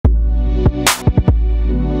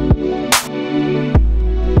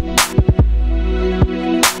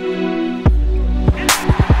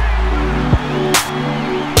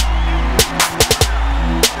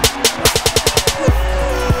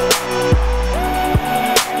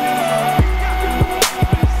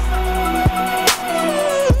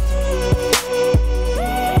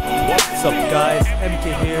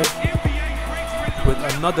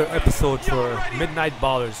another episode for Midnight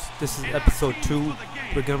Ballers. This is episode 2.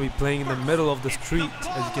 We're gonna be playing in the middle of the street.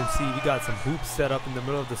 As you can see, we got some hoops set up in the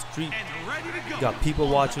middle of the street. We got people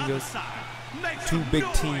watching us. 2 big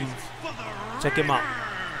teams. Check him out.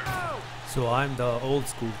 So I'm the old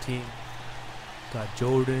school team. Got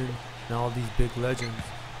Jordan and all these big legends.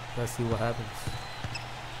 Let's see what happens.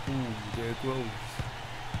 Ooh, there it goes.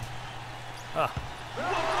 Ah.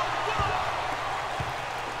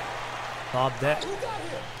 Bob that.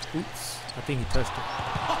 Oops, I think he touched it.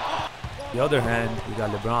 The other hand, we got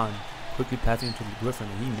LeBron quickly passing to Griffin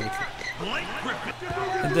and he makes it.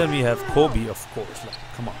 And then we have Kobe, of course. Like,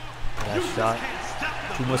 come on, that shot,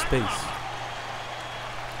 too much space.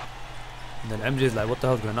 And then MJ's like, what the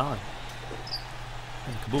hell's going on?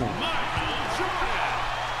 And kaboom.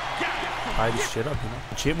 Tie this shit up, you know.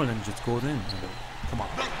 Chamberlain just goes in. Come on.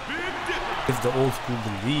 Gives the old school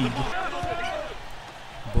the lead.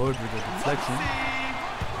 Bird with a deflection.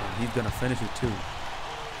 And he's gonna finish it too.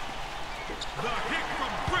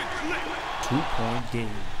 2-point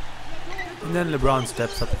game. And then LeBron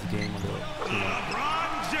steps up his game a little.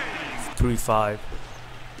 3-5.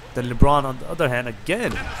 Then LeBron on the other hand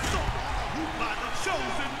again.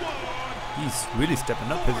 He's really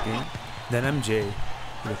stepping up his game. Then MJ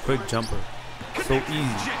with a quick jumper. So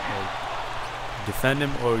easy. Like, defend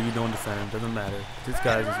him or you don't defend him, doesn't matter. This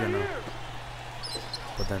guy is gonna.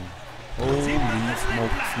 But then, holy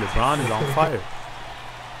smokes, LeBron is on fire.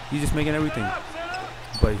 He's just making everything.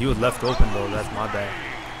 But he was left open though, that's my bad.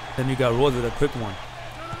 Then you got Rose with a quick one.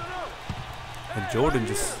 And Jordan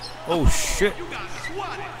just, oh shit.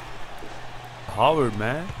 Howard,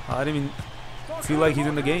 man. I didn't even feel like he's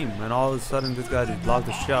in the game. And all of a sudden this guy just blocked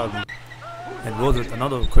the shot. And Rose with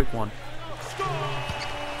another quick one.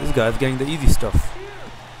 This guy's getting the easy stuff.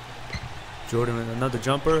 Jordan with another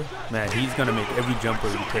jumper. Man, he's gonna make every jumper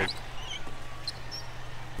he takes.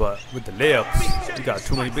 But with the layups, we got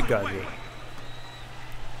too many big guys here.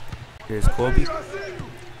 Here's Kobe.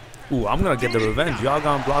 Ooh, I'm gonna get the revenge. Y'all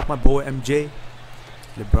gonna block my boy MJ.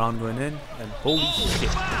 LeBron going in, and holy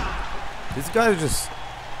shit. This guy is just,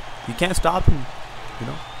 you can't stop him, you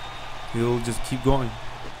know? He'll just keep going.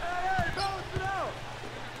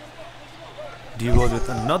 D-Rose with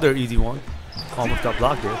another easy one. Almost got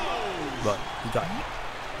blocked there. But he got it.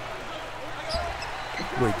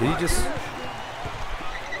 Wait, did he just?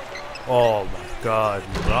 Oh my God,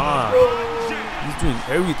 LeBron! He's doing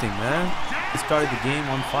everything, man. He started the game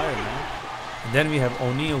on fire, man. And then we have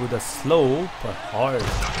O'Neal with a slow but hard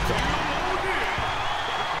jump.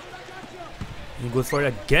 He goes for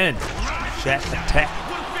it again. Shaq attack.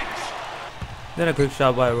 Then a quick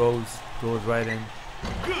shot by Rose. Goes right in.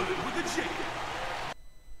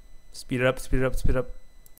 Speed it up, speed it up, speed it up.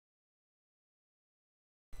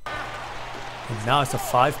 And now it's a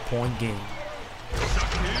 5-point game.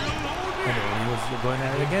 And O'Neal's going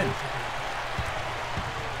at it again.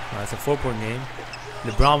 Now it's a 4-point game.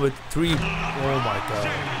 LeBron with 3. Oh my God.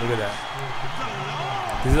 Look at that.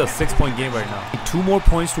 This is a 6-point game right now. 2 more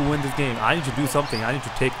points to win this game. I need to do something. I need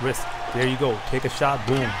to take risks. There you go. Take a shot.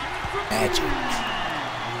 Boom. Magic.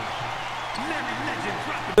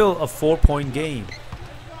 Still a 4-point game.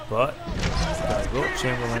 But Wilt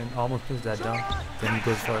Chamberlain almost puts that down. Then he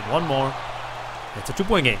goes for it. One more. It's a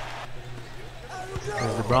 2-point game.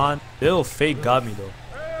 There's LeBron. Little fake got me though.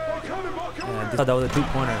 And this, that was a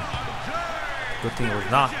 2-pointer. Good thing it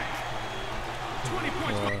was not.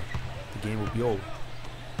 Or the game would be over.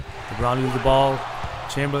 LeBron loses the ball.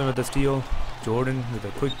 Chamberlain with the steal. Jordan with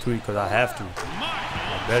a quick 3 because I have to.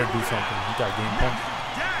 I better do something. He got game point.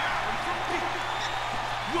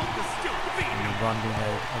 And LeBron doing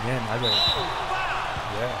that again. I better.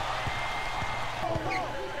 Yeah.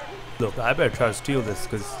 Look, I better try to steal this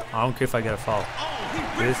because I don't care if I get a foul.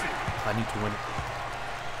 This, I need to win it.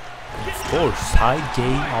 And of course, high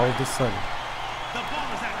game all of a sudden.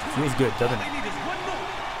 Feels good, doesn't it?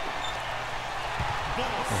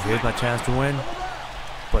 And here's my chance to win.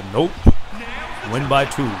 But nope. Win by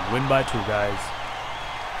 2. Win by 2, guys.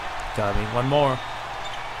 Gotta make one more.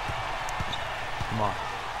 Come on.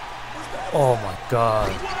 Oh my God.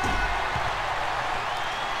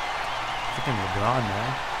 Freaking LeBron,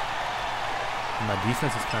 man. My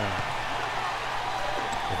defense is kind of.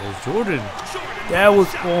 There's Jordan. That was,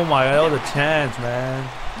 oh my, that was a chance, man.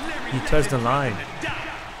 He touched the line.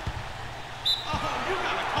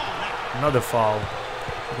 Another foul.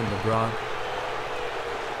 Look at LeBron.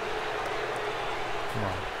 Come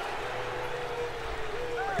on.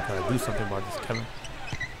 Gotta do something about this, Kevin.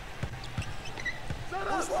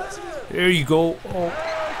 There you go. Oh.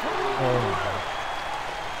 Oh my God.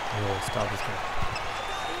 Oh, stop this guy.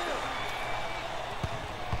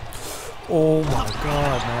 Oh my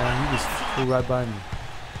god, man. He just flew right by me.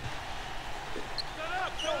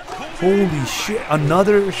 Holy shit.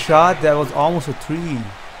 Another shot that was almost a 3.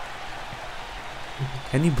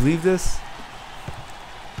 Can you believe this?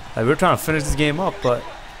 Like, we're trying to finish this game up, but...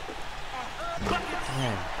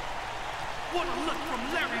 Man.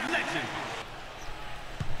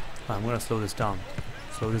 I'm gonna slow this down.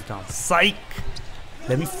 Slow this down. Psych!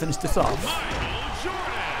 Let me finish this off.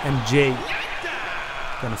 MJ.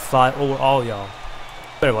 Gonna fly over all y'all.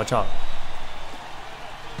 Better watch out.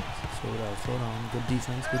 Slow down, slow down. Good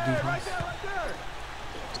defense, good defense.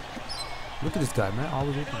 Look at this guy, man.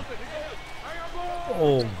 Always open.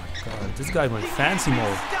 Oh my god. This guy went fancy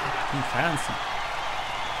mode. He fancy.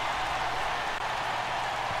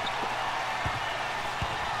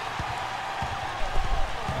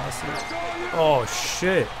 Oh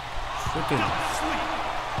shit. Freaking.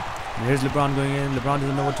 And here's LeBron going in. LeBron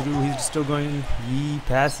doesn't know what to do. He's still going in. He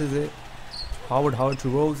passes it. Howard to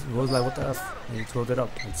Rose. Rose like, what the F? And he throws it up.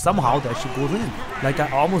 And somehow that shit goes in. Like, I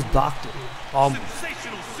almost blocked it. Almost.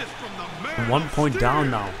 1 point down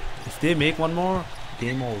now. If they make one more,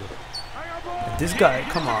 game over. And this guy,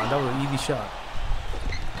 come on, that was an easy shot.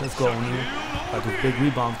 Let's go, O'Neal. Got this big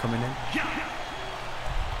rebound coming in.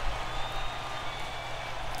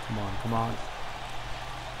 Come on, come on.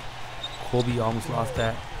 Kobe almost lost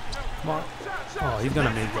that. Come on. Oh, he's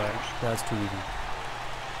gonna make that. That's too easy.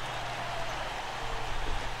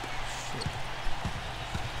 Shit.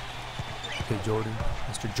 Okay, Jordan.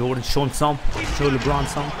 Mr. Jordan, show him some. Show LeBron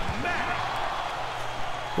some.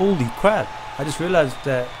 Holy crap. I just realized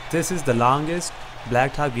that this is the longest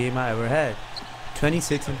blacktop game I ever had.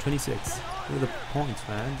 26 and 26. Look at the points,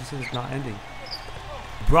 man. This is not ending.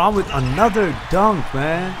 Brown with another dunk,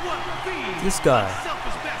 man. This guy.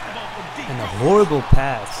 And a horrible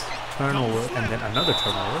pass. Turnover. And then another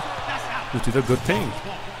turnover. Which is a good thing.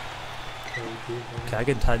 Okay, I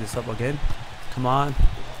can tie this up again. Come on.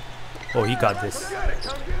 Oh, he got this.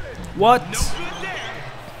 What?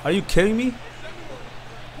 Are you kidding me?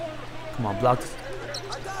 Come on, block.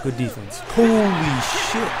 Good defense. Holy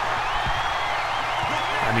shit.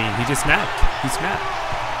 I mean, he just snapped. He snapped.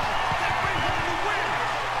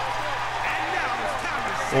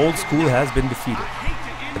 Old school has been defeated.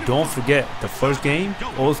 But don't forget, the first game,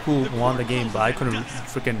 old school won the game, but I couldn't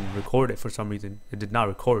freaking record it for some reason. It did not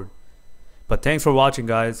record. But thanks for watching,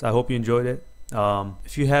 guys. I hope you enjoyed it.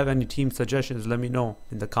 If you have any team suggestions, let me know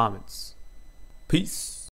in the comments. Peace.